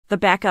The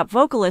backup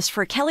vocalist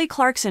for Kelly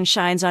Clarkson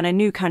shines on a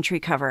new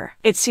country cover.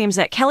 It seems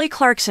that Kelly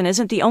Clarkson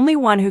isn't the only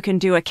one who can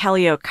do a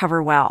Kellyoke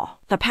cover well.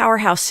 The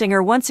powerhouse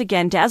singer once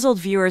again dazzled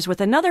viewers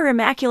with another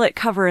immaculate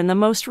cover in the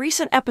most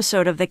recent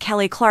episode of The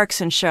Kelly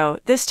Clarkson Show,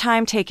 this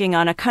time taking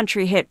on a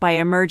country hit by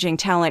emerging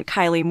talent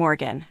Kylie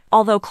Morgan.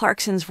 Although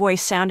Clarkson's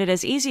voice sounded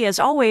as easy as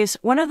always,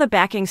 one of the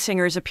backing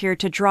singers appeared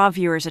to draw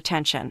viewers'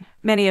 attention.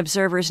 Many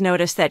observers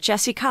noticed that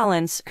Jessie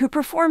Collins, who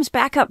performs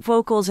backup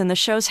vocals in the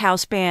show's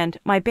house band,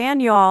 My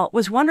Band Y'all,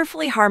 was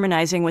wonderfully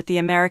harmonizing with the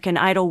American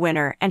Idol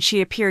winner, and she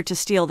appeared to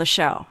steal the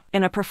show.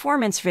 In a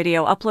performance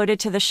video uploaded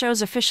to the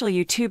show's official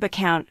YouTube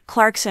account,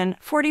 Clarkson,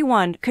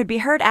 41, could be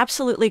heard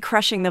absolutely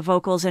crushing the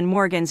vocals, and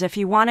Morgan's if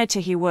he wanted to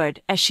he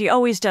would, as she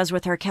always does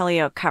with her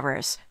Kellyoke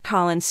covers.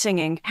 Collins'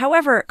 singing,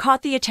 however,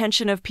 caught the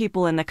attention of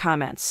people in the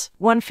comments.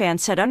 One fan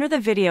said under the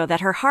video that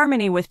her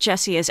harmony with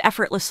Jessie is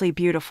effortlessly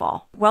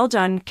beautiful. "Well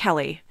done,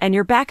 Kelly. And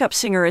your backup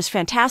singer is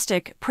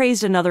fantastic,"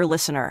 praised another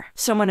listener.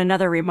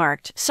 Another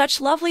remarked,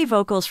 "Such lovely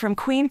vocals from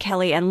Queen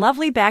Kelly and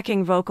lovely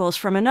backing vocals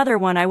from another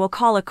one I will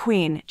call a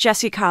queen,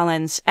 Jessie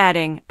Collins,"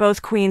 adding,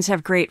 "Both queens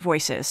have great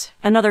voices."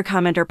 Another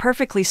commenter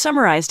perfectly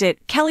summarized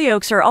it,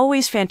 "Kellyokes are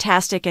always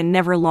fantastic and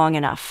never long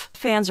enough."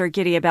 Fans are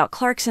giddy about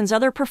Clarkson's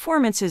other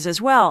performances as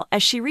well,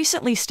 as she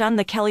recently stunned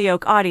the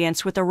Kellyoke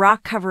audience with a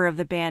rock cover of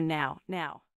the band Now.